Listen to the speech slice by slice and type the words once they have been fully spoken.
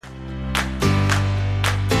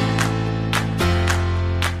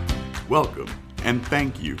Welcome, and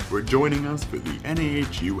thank you for joining us for the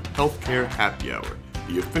NAHU Healthcare Happy Hour,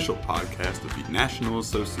 the official podcast of the National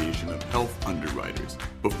Association of Health Underwriters.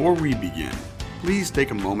 Before we begin, please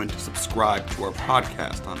take a moment to subscribe to our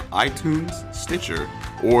podcast on iTunes, Stitcher,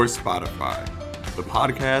 or Spotify. The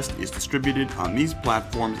podcast is distributed on these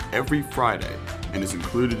platforms every Friday and is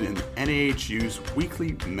included in the NAHU's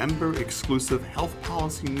weekly member-exclusive health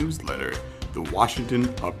policy newsletter, The Washington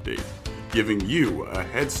Update, giving you a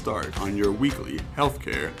head start on your weekly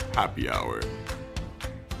healthcare happy hour.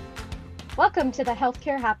 Welcome to the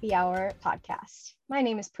Healthcare Happy Hour podcast. My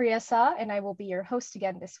name is Priya Saw, and I will be your host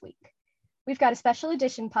again this week. We've got a special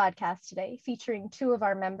edition podcast today featuring two of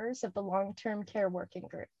our members of the Long-Term Care Working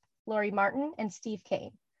Group, Lori Martin and Steve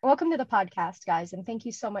Cain. Welcome to the podcast, guys, and thank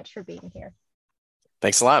you so much for being here.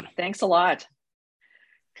 Thanks a lot. Thanks a lot.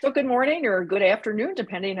 So good morning or good afternoon,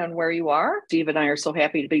 depending on where you are. Steve and I are so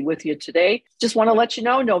happy to be with you today. Just want to let you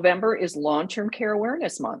know, November is Long-Term Care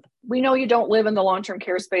Awareness Month. We know you don't live in the long-term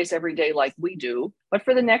care space every day like we do, but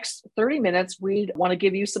for the next 30 minutes, we want to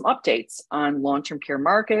give you some updates on long-term care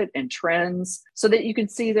market and trends so that you can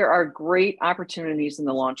see there are great opportunities in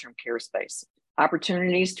the long-term care space.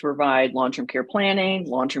 Opportunities to provide long-term care planning,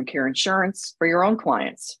 long-term care insurance for your own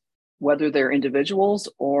clients, whether they're individuals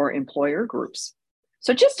or employer groups.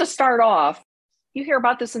 So just to start off, you hear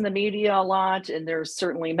about this in the media a lot, and there's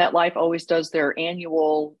certainly MetLife always does their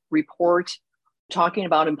annual report talking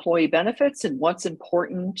about employee benefits and what's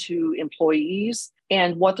important to employees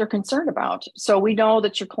and what they're concerned about. So we know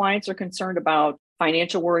that your clients are concerned about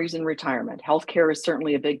financial worries in retirement. Healthcare is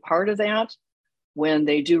certainly a big part of that. When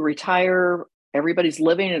they do retire, everybody's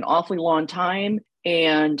living an awfully long time,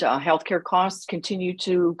 and healthcare costs continue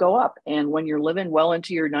to go up. And when you're living well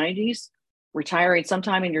into your 90s, retiring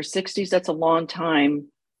sometime in your 60s, that's a long time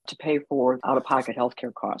to pay for out-of-pocket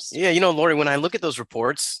healthcare costs. Yeah, Lori, when I look at those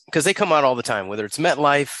reports, because they come out all the time, whether it's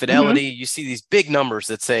MetLife, Fidelity, you see these big numbers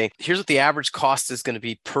that say, here's what the average cost is going to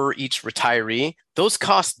be per each retiree. Those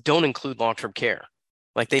costs don't include long-term care.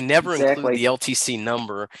 Like they never include the LTC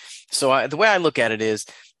number. So the way I look at it is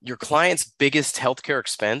your client's biggest healthcare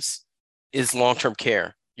expense is long-term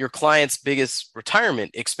care. Your client's biggest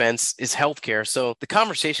retirement expense is healthcare. So the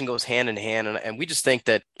conversation goes hand in hand. And we just think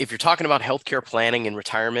that if you're talking about healthcare planning and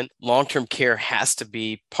retirement, long-term care has to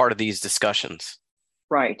be part of these discussions.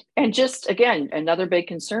 Right. And just, again, another big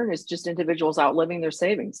concern is just individuals outliving their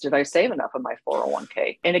savings. Did I save enough of my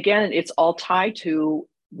 401k? And again, it's all tied to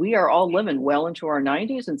we are all living well into our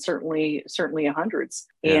 90s and certainly 100s.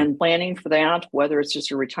 Yeah. And planning for that, whether it's just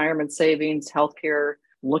your retirement savings, healthcare,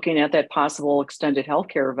 looking at that possible extended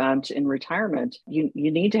healthcare event in retirement, you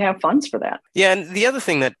need to have funds for that. Yeah. And the other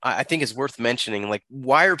thing that I think is worth mentioning, like,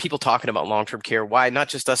 why are people talking about long-term care? Why not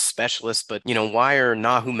just us specialists, but, why are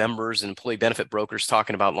NAHU members and employee benefit brokers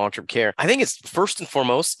talking about long-term care? I think it's first and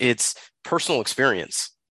foremost, it's personal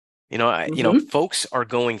experience. Folks are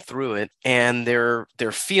going through it and they're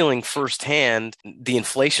feeling firsthand the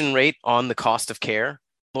inflation rate on the cost of care.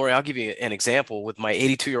 Lori, I'll give you an example with my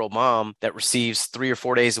 82-year-old mom that receives 3 or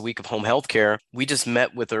 4 days a week of home health care. We just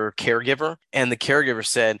met with her caregiver, and the caregiver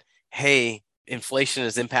said, hey, inflation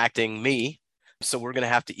is impacting me. So we're going to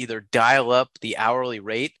have to either dial up the hourly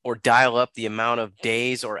rate or dial up the amount of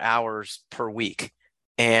days or hours per week.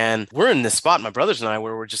 And we're in this spot, my brothers and I,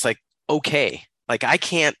 where we're just like, okay. Like, I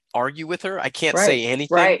can't argue with her. I can't say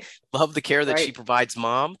anything. Right. Love the care that she provides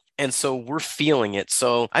mom. And so we're feeling it.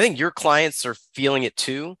 So I think your clients are feeling it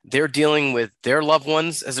too. They're dealing with their loved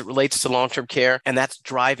ones as it relates to long-term care. And that's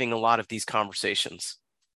driving a lot of these conversations.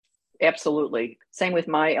 Absolutely. Same with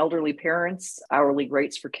my elderly parents. Hourly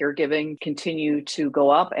rates for caregiving continue to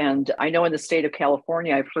go up. And I know in the state of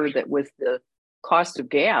California, I've heard that with the cost of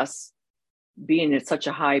gas being at such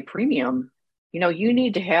a high premium, you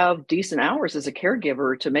need to have decent hours as a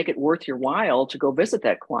caregiver to make it worth your while to go visit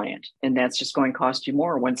that client. And that's just going to cost you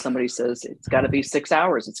more when somebody says it's got to be 6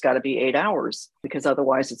 hours, it's got to be 8 hours, because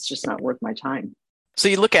otherwise it's just not worth my time. So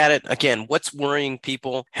you look at it, again, what's worrying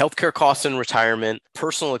people? Healthcare costs in retirement,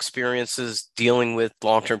 personal experiences dealing with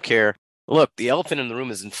long-term care. Look, the elephant in the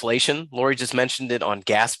room is inflation. Lori just mentioned it on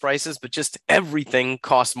gas prices, but just everything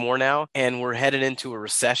costs more now. And we're headed into a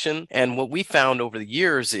recession. And what we found over the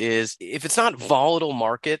years is if it's not volatile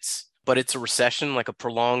markets, but it's a recession, like a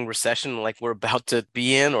prolonged recession, like we're about to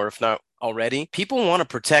be in, or if not already, people want to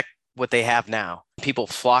protect what they have now. People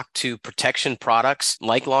flock to protection products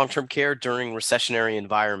like long-term care during recessionary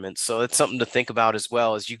environments. So it's something to think about as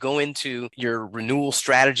well as you go into your renewal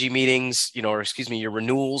strategy meetings, your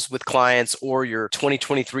renewals with clients or your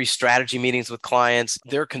 2023 strategy meetings with clients.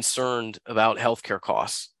 They're concerned about healthcare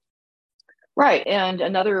costs. Right. And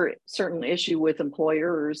another certain issue with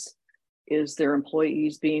employers is their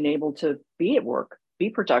employees being able to be at work, be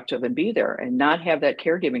productive and be there and not have that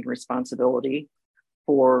caregiving responsibility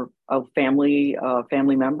for a family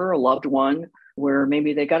member, a loved one, where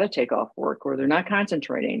maybe they got to take off work or they're not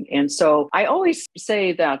concentrating. And so I always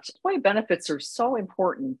say that employee benefits are so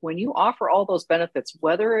important. When you offer all those benefits,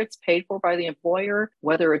 whether it's paid for by the employer,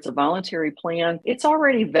 whether it's a voluntary plan, it's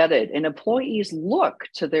already vetted, and employees look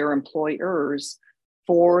to their employers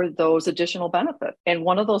for those additional benefits. And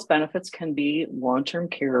one of those benefits can be long-term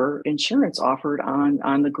care insurance offered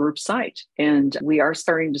on the group site. And we are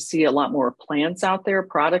starting to see a lot more plans out there,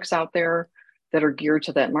 products out there that are geared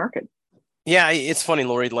to that market. Yeah, it's funny,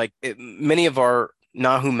 Lori, many of our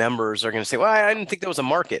NAHU members are going to say, well, I didn't think there was a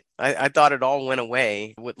market. I thought it all went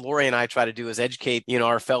away. What Lori and I try to do is educate,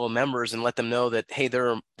 our fellow members and let them know that, hey,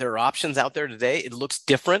 there are options out there today. It looks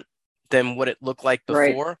different than what it looked like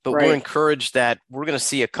before, but we're encouraged that we're going to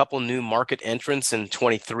see a couple new market entrants in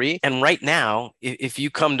 23. And right now, if you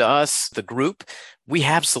come to us, the group, we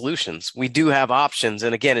have solutions. We do have options.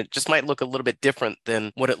 And again, it just might look a little bit different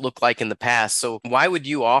than what it looked like in the past. So why would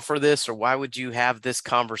you offer this, or why would you have this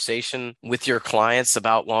conversation with your clients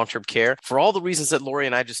about long-term care? For all the reasons that Lori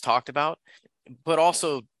and I just talked about, but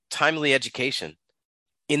also timely education.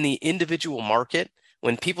 In the individual market,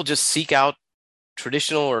 when people just seek out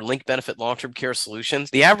traditional or linked benefit long-term care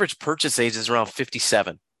solutions, the average purchase age is around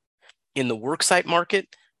 57. In the worksite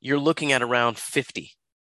market, you're looking at around 50.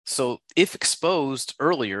 So if exposed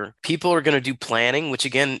earlier, people are going to do planning, which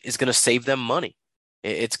again is going to save them money.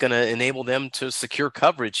 It's going to enable them to secure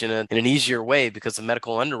coverage in an easier way because of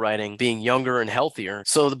medical underwriting being younger and healthier.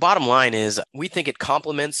 So the bottom line is we think it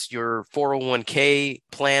complements your 401k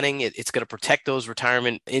planning. It's going to protect those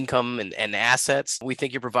retirement income and assets. We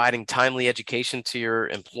think you're providing timely education to your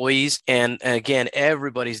employees. And again,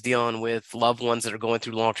 everybody's dealing with loved ones that are going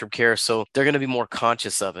through long-term care. So they're going to be more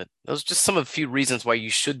conscious of it. Those are just some of the few reasons why you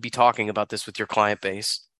should be talking about this with your client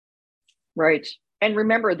base. Right. And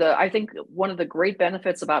remember, I think one of the great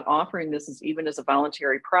benefits about offering this is even as a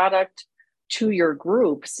voluntary product to your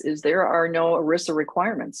groups is there are no ERISA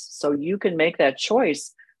requirements. So you can make that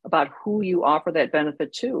choice about who you offer that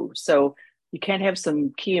benefit to. So you can't have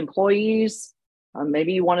some key employees.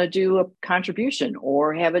 Maybe you want to do a contribution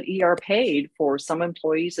or have it ER paid for some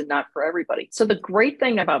employees and not for everybody. So the great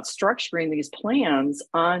thing about structuring these plans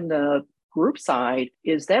on the group side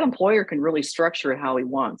is that employer can really structure it how he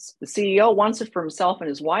wants. The CEO wants it for himself and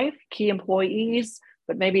his wife, key employees,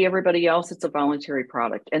 but maybe everybody else, it's a voluntary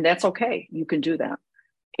product. And that's okay. You can do that.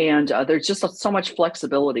 And there's just so much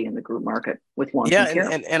flexibility in the group market with long-term care.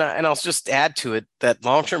 And I'll just add to it that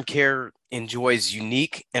long-term care enjoys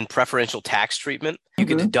unique and preferential tax treatment. You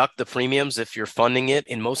can deduct the premiums if you're funding it.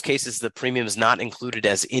 In most cases, the premium is not included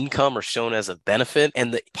as income or shown as a benefit.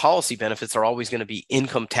 And the policy benefits are always going to be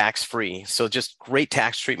income tax free. So just great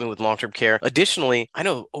tax treatment with long-term care. Additionally, I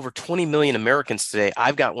know over 20 million Americans today,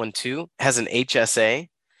 I've got one too, has an HSA.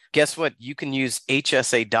 Guess what? You can use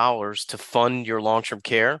HSA dollars to fund your long-term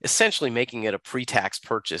care, essentially making it a pre-tax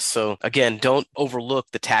purchase. So again, don't overlook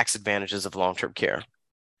the tax advantages of long-term care.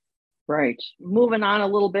 Right. Moving on a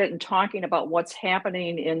little bit and talking about what's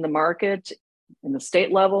happening in the market, in the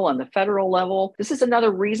state level and the federal level. This is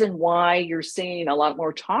another reason why you're seeing a lot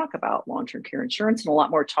more talk about long-term care insurance and a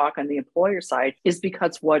lot more talk on the employer side is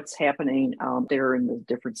because what's happening there in the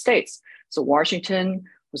different states. So Washington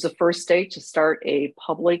was the first state to start a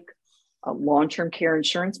public long-term care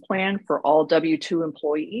insurance plan for all W-2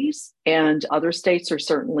 employees. And other states are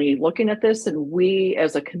certainly looking at this. And we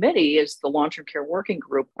as a committee, as the long-term care working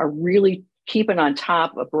group, are really keeping on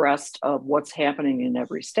top abreast of what's happening in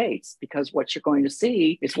every state, because what you're going to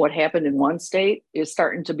see is what happened in one state is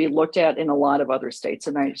starting to be looked at in a lot of other states.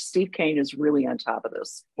 And Steve Cain is really on top of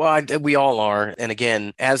this. Well, we all are. And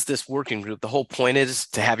again, as this working group, the whole point is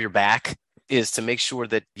to have your back, is to make sure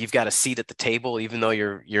that you've got a seat at the table, even though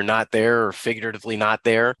you're not there or figuratively not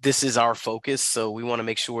there. This is our focus. So we want to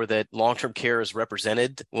make sure that long-term care is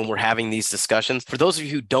represented when we're having these discussions. For those of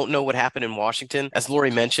you who don't know what happened in Washington, as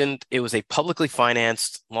Lori mentioned, it was a publicly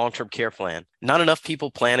financed long-term care plan. Not enough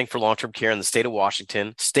people planning for long-term care in the state of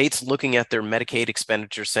Washington. States looking at their Medicaid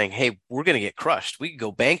expenditures saying, hey, we're going to get crushed. We could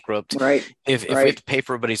go bankrupt if we have to pay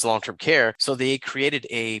for everybody's long-term care. So they created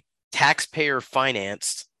a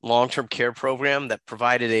taxpayer-financed long-term care program that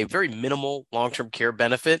provided a very minimal long-term care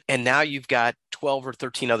benefit. And now you've got 12 or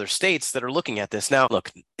 13 other states that are looking at this. Now, look,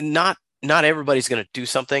 not everybody's going to do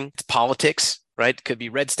something. It's politics, right? It could be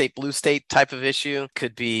red state, blue state type of issue.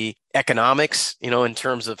 Could be economics, in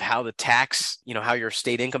terms of how the tax, how your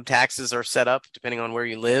state income taxes are set up, depending on where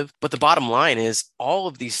you live. But the bottom line is all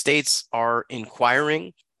of these states are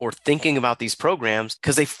inquiring or thinking about these programs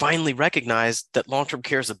because they finally recognize that long-term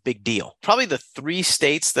care is a big deal. Probably the 3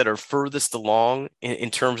 states that are furthest along in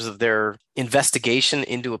terms of their investigation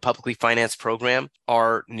into a publicly financed program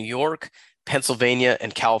are New York, Pennsylvania,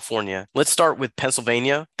 and California. Let's start with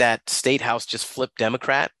Pennsylvania. That state house just flipped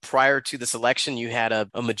Democrat. Prior to this election, you had a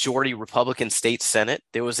majority Republican state Senate.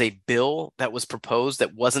 There was a bill that was proposed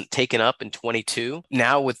that wasn't taken up in 22.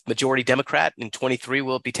 Now with majority Democrat in 23,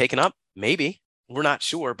 will it be taken up? Maybe. We're not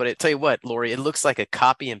sure, but I tell you what, Lori, it looks like a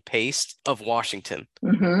copy and paste of Washington.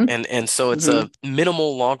 And so it's a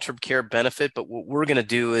minimal long-term care benefit, but what we're going to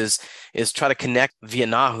do is try to connect via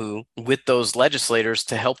NAHU with those legislators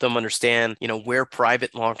to help them understand, where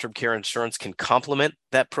private long-term care insurance can complement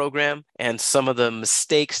that program and some of the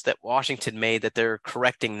mistakes that Washington made that they're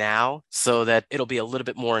correcting now so that it'll be a little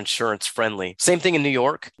bit more insurance friendly. Same thing in New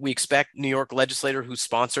York. We expect New York legislator who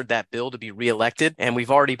sponsored that bill to be reelected, and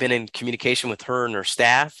we've already been in communication with her and her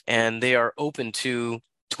staff, and they are open to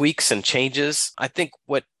tweaks and changes. I think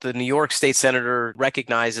what the New York state senator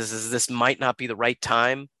recognizes is this might not be the right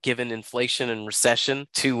time, given inflation and recession,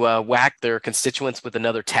 to whack their constituents with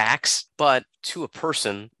another tax. But to a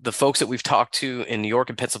person, the folks that we've talked to in New York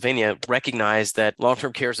and Pennsylvania recognize that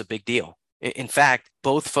long-term care is a big deal. In fact,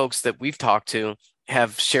 both folks that we've talked to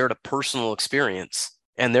have shared a personal experience,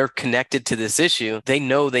 and they're connected to this issue. They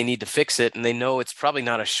know they need to fix it, and they know it's probably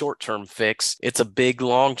not a short-term fix. It's a big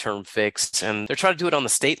long-term fix, and they're trying to do it on the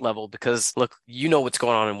state level because, look, what's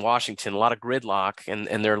going on in Washington, a lot of gridlock,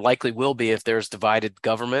 and there likely will be if there's divided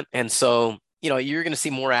government. And so, you're going to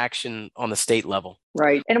see more action on the state level.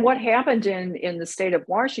 Right. And what happened in the state of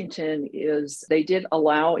Washington is they did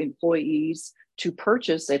allow employees to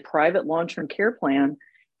purchase a private long-term care plan,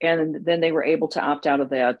 and then they were able to opt out of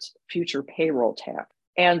that future payroll tax.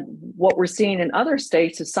 And what we're seeing in other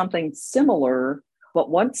states is something similar, but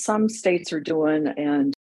what some states are doing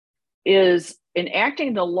and is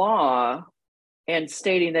enacting the law and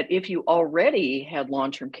stating that if you already had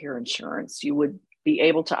long-term care insurance, you would be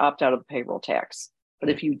able to opt out of the payroll tax. But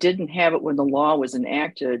if you didn't have it when the law was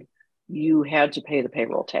enacted, you had to pay the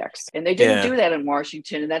payroll tax. And they didn't do that in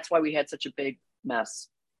Washington, and that's why we had such a big mess.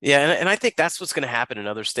 Yeah, and I think that's what's going to happen in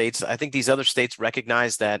other states. I think these other states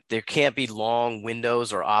recognize that there can't be long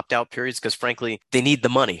windows or opt-out periods because, frankly, they need the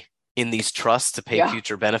money in these trusts to pay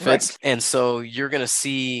future benefits. Right. And so you're going to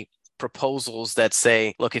see proposals that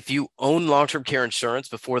say, look, if you own long-term care insurance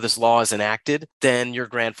before this law is enacted, then you're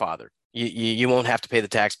grandfathered. You won't have to pay the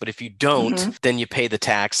tax. But if you don't, then you pay the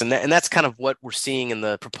tax. And that's kind of what we're seeing in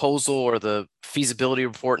the proposal or the feasibility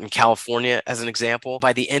report in California, as an example.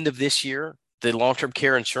 By the end of this year, the Long-Term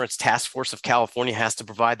Care Insurance Task Force of California has to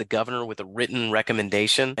provide the governor with a written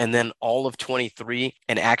recommendation. And then all of 23,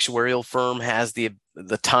 an actuarial firm has the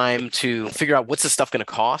time to figure out what's this stuff going to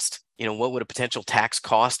cost. What would a potential tax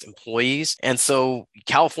cost employees? And so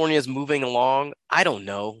California is moving along. I don't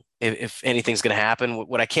know if anything's going to happen.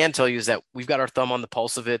 What I can tell you is that we've got our thumb on the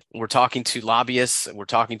pulse of it. We're talking to lobbyists, we're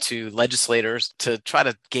talking to legislators to try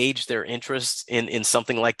to gauge their interest in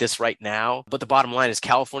something like this right now. But the bottom line is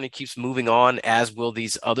California keeps moving on, as will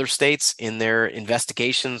these other states in their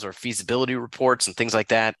investigations or feasibility reports and things like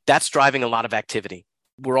that. That's driving a lot of activity.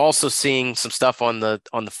 We're also seeing some stuff on the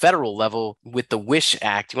federal level with the WISH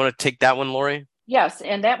Act. You want to take that one, Lori? Yes,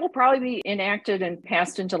 and that will probably be enacted and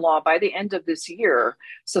passed into law by the end of this year.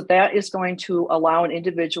 So that is going to allow an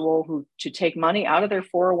individual to take money out of their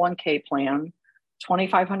 401k plan,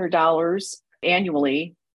 $2,500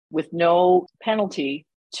 annually, with no penalty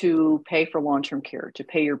to pay for long-term care, to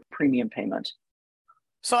pay your premium payment.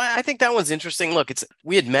 So I think that one's interesting. Look,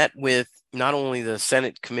 we had met with not only the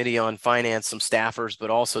Senate Committee on Finance, some staffers,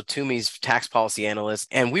 but also Toomey's tax policy analyst.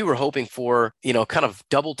 And we were hoping for, kind of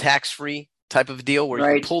double tax-free type of deal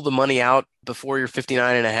where you can pull the money out before you're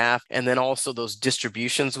 59 and a half. And then also those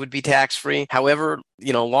distributions would be tax-free. However,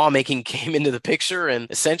 lawmaking came into the picture, and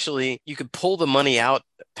essentially you could pull the money out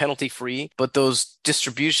penalty-free, but those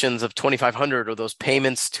distributions of $2,500 or those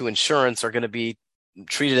payments to insurance are going to be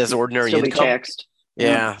treated as ordinary income. Still be taxed.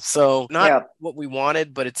 Yeah. So not what we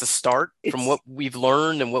wanted, but it's a start from what we've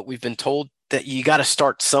learned and what we've been told, that you got to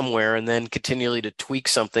start somewhere and then continually to tweak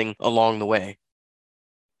something along the way.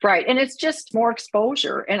 Right. And it's just more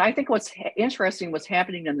exposure. And I think what's interesting, what's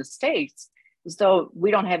happening in the States, is though we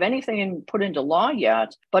don't have anything put into law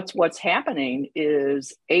yet, but what's happening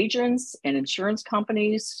is agents and insurance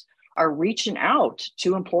companies are reaching out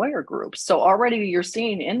to employer groups. So already you're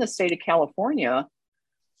seeing in the state of California,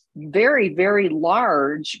 very, very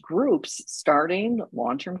large groups starting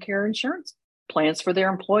long-term care insurance plans for their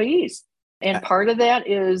employees. And part of that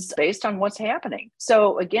is based on what's happening.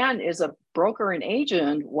 So again, as a broker and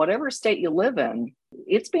agent, whatever state you live in,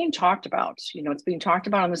 it's being talked about. It's being talked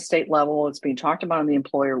about on the state level. It's being talked about on the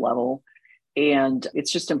employer level. And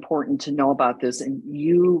it's just important to know about this and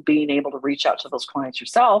you being able to reach out to those clients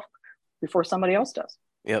yourself before somebody else does.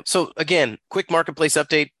 Yeah. So again, quick marketplace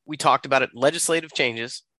update. We talked about it. Legislative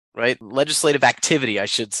changes, right? Legislative activity, I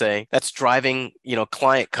should say. That's driving,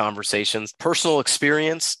 client conversations. Personal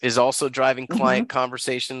experience is also driving client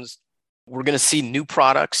conversations. We're going to see new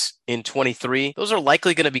products in 23. Those are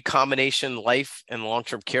likely going to be combination life and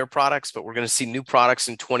long-term care products, but we're going to see new products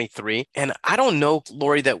in 23. And I don't know,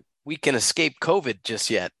 Lori, that we can escape COVID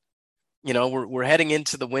just yet. We're heading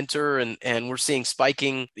into the winter and we're seeing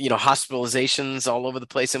spiking, hospitalizations all over the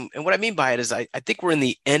place. And what I mean by it is I think we're in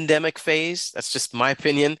the endemic phase. That's just my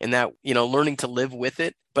opinion, and that, learning to live with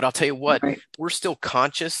it. But I'll tell you what, we're still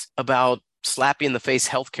conscious about slappy in the face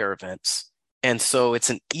healthcare events. And so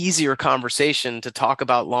it's an easier conversation to talk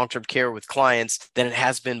about long-term care with clients than it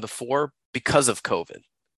has been before because of COVID.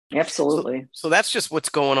 Absolutely. So that's just what's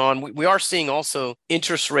going on. We are seeing also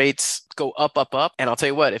interest rates go up, up, up. And I'll tell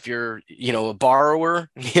you what, if you're, a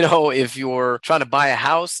borrower, if you're trying to buy a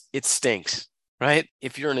house, it stinks, right?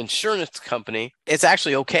 If you're an insurance company, it's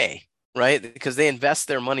actually okay, right? Because they invest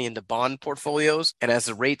their money into bond portfolios. And as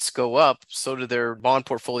the rates go up, so do their bond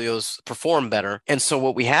portfolios perform better. And so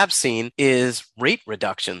what we have seen is rate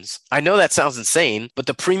reductions. I know that sounds insane, but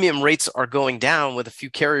the premium rates are going down with a few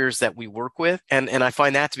carriers that we work with. And I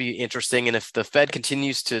find that to be interesting. And if the Fed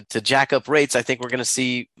continues to jack up rates, I think we're going to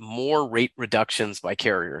see more rate reductions by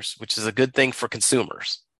carriers, which is a good thing for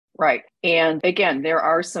consumers. Right. And again, there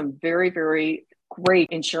are some very, very great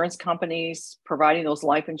insurance companies providing those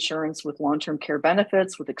life insurance with long-term care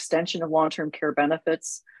benefits, with extension of long-term care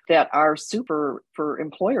benefits that are super for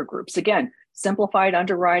employer groups. Again, simplified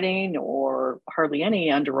underwriting or hardly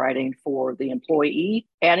any underwriting for the employee,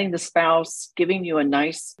 adding the spouse, giving you a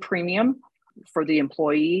nice premium for the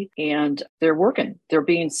employee, and they're working. They're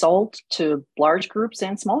being sold to large groups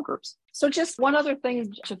and small groups. So just one other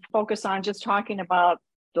thing to focus on, just talking about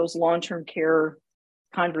those long-term care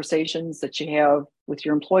conversations that you have with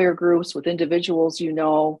your employer groups, with individuals,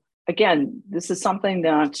 again, this is something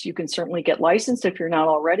that you can certainly get licensed if you're not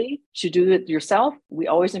already to do it yourself. We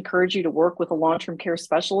always encourage you to work with a long-term care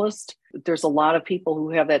specialist. There's a lot of people who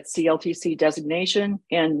have that CLTC designation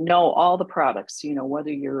and know all the products,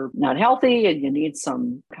 whether you're not healthy and you need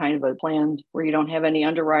some kind of a plan where you don't have any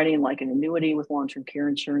underwriting, like an annuity with long-term care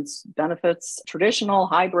insurance benefits, traditional,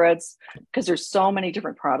 hybrids, because there's so many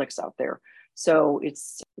different products out there. So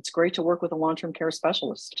it's great to work with a long-term care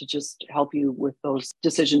specialist to just help you with those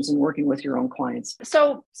decisions and working with your own clients.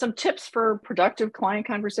 So some tips for productive client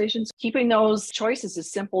conversations, keeping those choices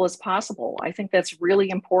as simple as possible. I think that's really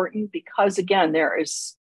important because, again, there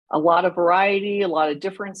is a lot of variety, a lot of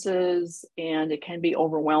differences, and it can be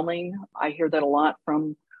overwhelming. I hear that a lot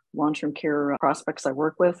from long-term care prospects I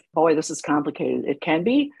work with. Boy, this is complicated. It can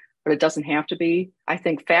be, but it doesn't have to be. I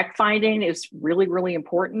think fact finding is really, really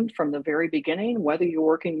important from the very beginning, whether you're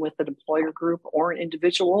working with an employer group or an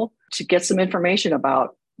individual, to get some information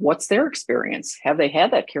about what's their experience. Have they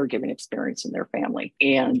had that caregiving experience in their family?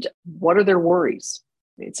 And what are their worries?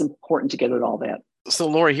 It's important to get at all that. So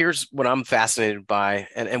Lori, here's what I'm fascinated by.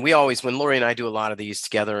 And we always, when Lori and I do a lot of these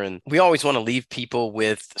together, and we always want to leave people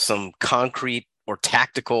with some concrete or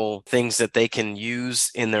tactical things that they can use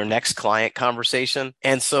in their next client conversation.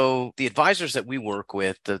 And so the advisors that we work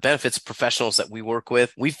with, the benefits professionals that we work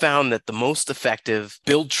with, we found that the most effective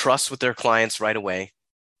build trust with their clients right away,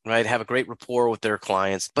 right? Have a great rapport with their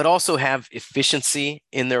clients, but also have efficiency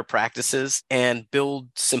in their practices and build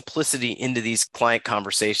simplicity into these client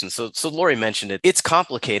conversations. So Lori mentioned it. It's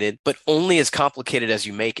complicated, but only as complicated as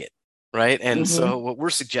you make it. Right. And so what we're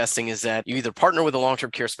suggesting is that you either partner with a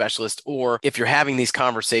long-term care specialist, or if you're having these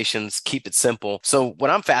conversations, keep it simple. So what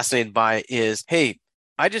I'm fascinated by is, hey,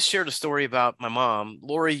 I just shared a story about my mom.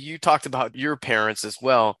 Lori, you talked about your parents as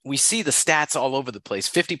well. We see the stats all over the place.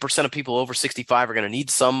 50% of people over 65 are going to need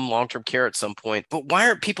some long-term care at some point. But why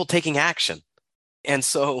aren't people taking action? And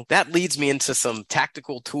so that leads me into some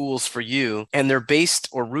tactical tools for you, and they're based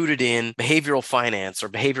or rooted in behavioral finance or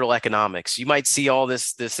behavioral economics. You might see all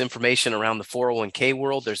this information around the 401k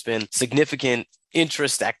world. There's been significant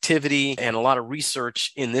interest, activity, and a lot of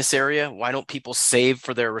research in this area. Why don't people save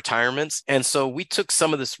for their retirements? And so we took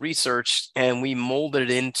some of this research and we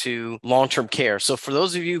molded it into long-term care. So for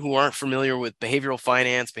those of you who aren't familiar with behavioral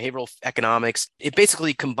finance, behavioral economics, it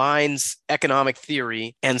basically combines economic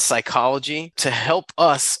theory and psychology to help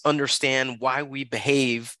us understand why we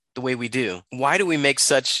behave the way we do? Why do we make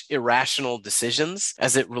such irrational decisions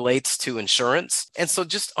as it relates to insurance? And so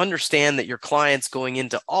just understand that your clients going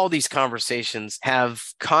into all these conversations have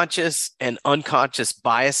conscious and unconscious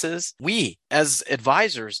biases. We, as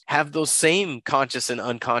advisors, have those same conscious and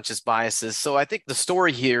unconscious biases. So I think the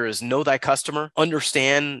story here is know thy customer,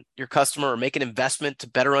 understand your customer, or make an investment to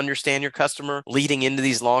better understand your customer leading into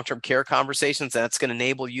these long-term care conversations. That's going to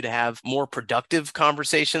enable you to have more productive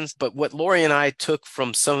conversations. But what Lori and I took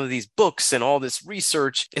from some of these books and all this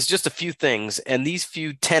research is just a few things. And these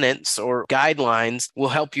few tenets or guidelines will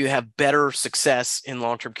help you have better success in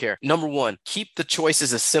long-term care. Number one, keep the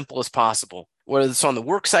choices as simple as possible. Whether it's on the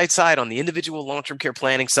worksite side, on the individual long-term care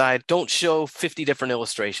planning side, don't show 50 different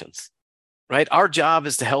illustrations, right? Our job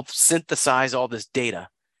is to help synthesize all this data.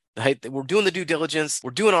 Right? We're doing the due diligence,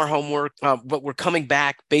 we're doing our homework, but we're coming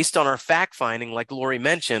back based on our fact finding, like Lori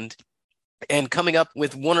mentioned, and coming up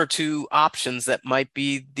with one or two options that might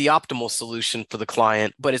be the optimal solution for the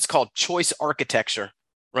client. But it's called choice architecture,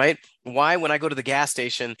 right? Why, when I go to the gas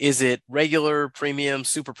station, is it regular, premium,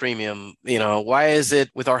 super premium? Why is it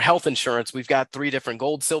with our health insurance, we've got 3 different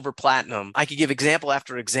gold, silver, platinum? I could give example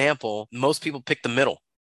after example. Most people pick the middle,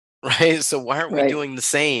 right? So why aren't we doing the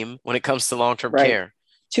same when it comes to long-term care?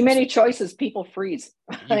 Too many choices, people freeze.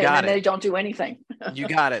 You got and they don't do anything. You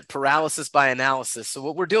got it. Paralysis by analysis. So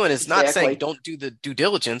what we're doing is not saying don't do the due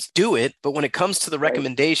diligence, do it. But when it comes to the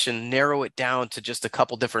recommendation, narrow it down to just a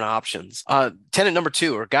couple different options. Tenet number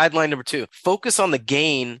 2 or guideline number 2, focus on the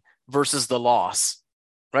gain versus the loss.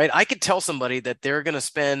 Right? I could tell somebody that they're going to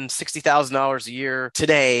spend $60,000 a year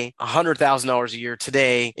today, $100,000 a year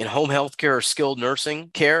today in home health care or skilled nursing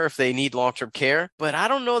care if they need long-term care. But I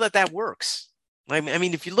don't know that that works. I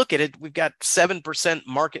mean, if you look at it, we've got 7%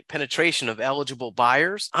 market penetration of eligible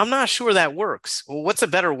buyers. I'm not sure that works. Well, what's a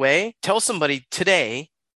better way? Tell somebody today,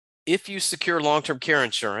 if you secure long-term care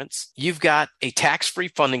insurance, you've got a tax-free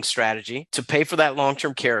funding strategy to pay for that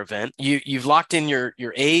long-term care event. You've locked in your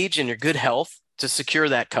age and your good health to secure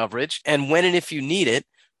that coverage. And when and if you need it,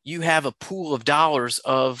 you have a pool of dollars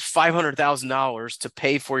of $500,000 to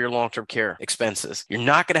pay for your long-term care expenses. You're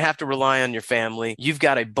not going to have to rely on your family. You've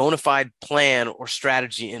got a bona fide plan or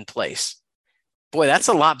strategy in place. Boy, that's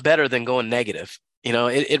a lot better than going negative.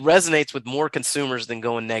 It resonates with more consumers than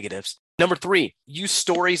going negatives. Number 3, use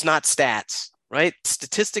stories, not stats, right?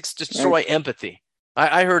 Statistics destroy empathy.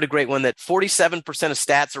 I heard a great one that 47% of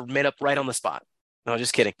stats are made up right on the spot. No,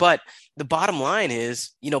 just kidding. But the bottom line is,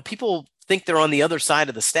 people think they're on the other side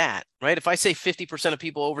of the stat, right? If I say 50% of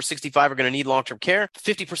people over 65 are going to need long-term care,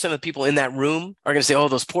 50% of the people in that room are going to say, oh,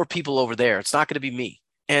 those poor people over there, it's not going to be me.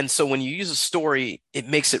 And so when you use a story, it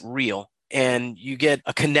makes it real and you get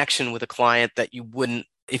a connection with a client that you wouldn't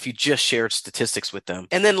if you just shared statistics with them.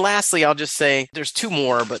 And then lastly, I'll just say there's 2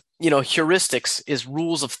 more, but heuristics is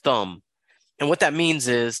rules of thumb. And what that means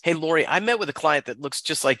is, hey, Lori, I met with a client that looks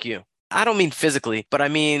just like you. I don't mean physically, but I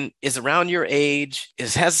mean is around your age,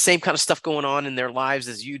 has the same kind of stuff going on in their lives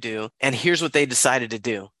as you do. And here's what they decided to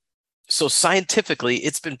do. So scientifically,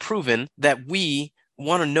 it's been proven that we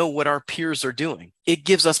want to know what our peers are doing. It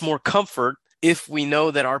gives us more comfort if we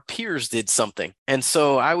know that our peers did something. And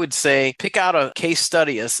so I would say pick out a case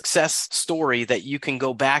study, a success story that you can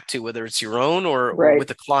go back to, whether it's your own or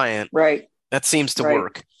with a client. Right. That seems to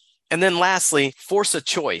work. And then lastly, force a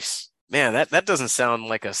choice. Man, that doesn't sound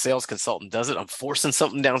like a sales consultant, does it? I'm forcing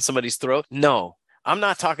something down somebody's throat. No, I'm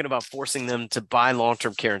not talking about forcing them to buy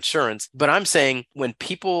long-term care insurance, but I'm saying when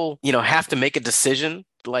people, have to make a decision,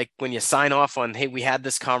 like when you sign off on, hey, we had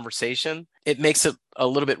this conversation, it makes it a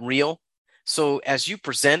little bit real. So as you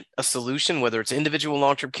present a solution, whether it's individual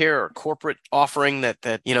long-term care or corporate offering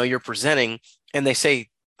that you're presenting, and they say,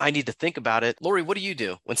 I need to think about it. Lori, what do you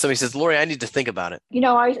do when somebody says, Lori, I need to think about it?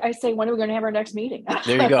 I say, when are we going to have our next meeting?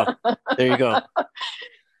 There you go. There you go.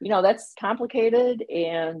 That's complicated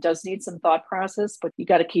and does need some thought process, but you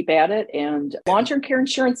got to keep at it. And long-term care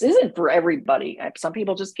insurance isn't for everybody. Some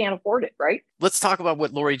people just can't afford it, right? Let's talk about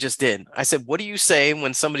what Lori just did. I said, what do you say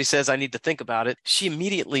when somebody says, I need to think about it? She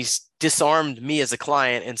immediately disarmed me as a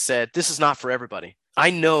client and said, this is not for everybody. I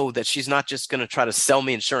know that she's not just going to try to sell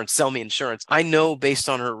me insurance. I know based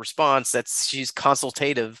on her response that she's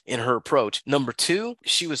consultative in her approach. Number 2,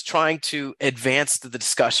 she was trying to advance the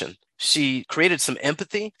discussion. She created some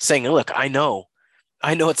empathy saying, look, I know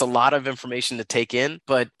it's a lot of information to take in,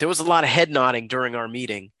 but there was a lot of head nodding during our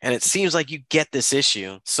meeting. And it seems like you get this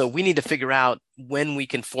issue. So we need to figure out when we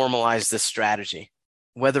can formalize this strategy.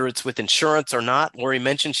 whether it's with insurance or not. Lori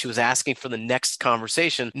mentioned she was asking for the next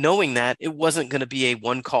conversation, knowing that it wasn't going to be a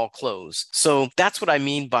one-call close. So that's what I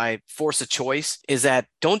mean by force of choice, is that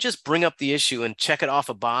don't just bring up the issue and check it off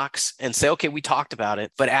a box and say, okay, we talked about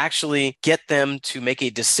it, but actually get them to make a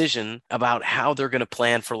decision about how they're going to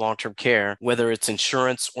plan for long-term care, whether it's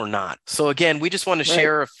insurance or not. So again, we just want to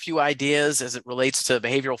share a few ideas as it relates to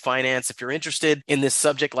behavioral finance. If you're interested in this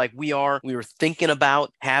subject like we were thinking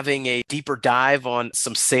about having a deeper dive on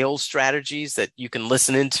some sales strategies that you can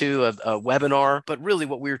listen into a webinar. But really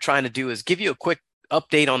what we were trying to do is give you a quick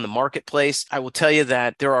update on the marketplace. I will tell you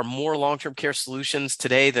that there are more long-term care solutions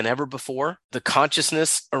today than ever before. The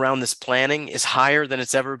consciousness around this planning is higher than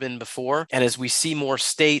it's ever been before. And as we see more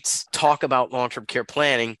states talk about long-term care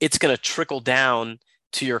planning, it's going to trickle down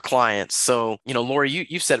to your clients. So, Lori,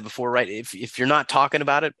 you've said it before, right? If you're not talking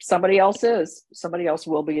about it, somebody else is. Somebody else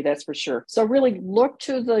will be, that's for sure. So really look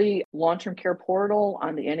to the long-term care portal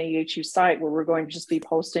on the NAHU site, where we're going to just be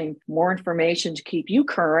posting more information to keep you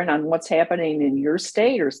current on what's happening in your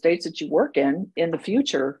state or states that you work in the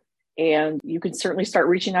future. And you can certainly start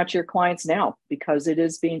reaching out to your clients now, because it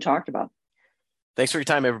is being talked about. Thanks for your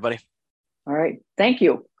time, everybody. All right. Thank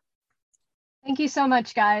you. Thank you so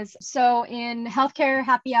much, guys. So in Healthcare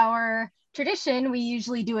Happy Hour tradition, we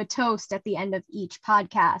usually do a toast at the end of each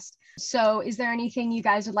podcast. So is there anything you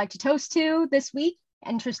guys would like to toast to this week?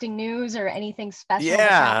 Interesting news or anything special that's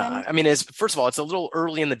happened? I mean, first of all, it's a little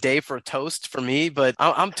early in the day for a toast for me, but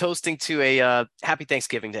I'm toasting to a happy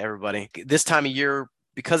Thanksgiving to everybody. This time of year,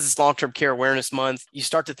 because it's Long-Term Care Awareness Month, you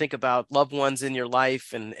start to think about loved ones in your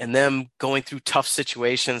life and them going through tough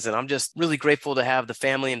situations. And I'm just really grateful to have the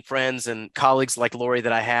family and friends and colleagues like Lori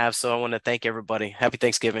that I have. So I want to thank everybody. Happy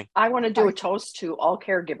Thanksgiving. I want to do a toast to all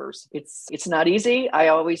caregivers. It's not easy. I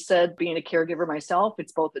always said, being a caregiver myself,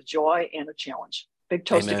 it's both a joy and a challenge. Big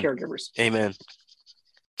toast to caregivers. Amen.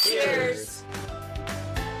 Cheers.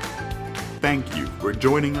 Thank you for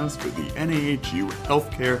joining us for the NAHU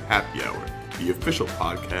Healthcare Happy Hour, the official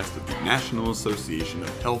podcast of the National Association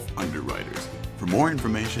of Health Underwriters. For more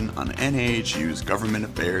information on NAHU's government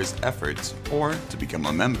affairs efforts or to become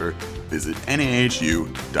a member, visit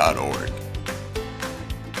nahu.org.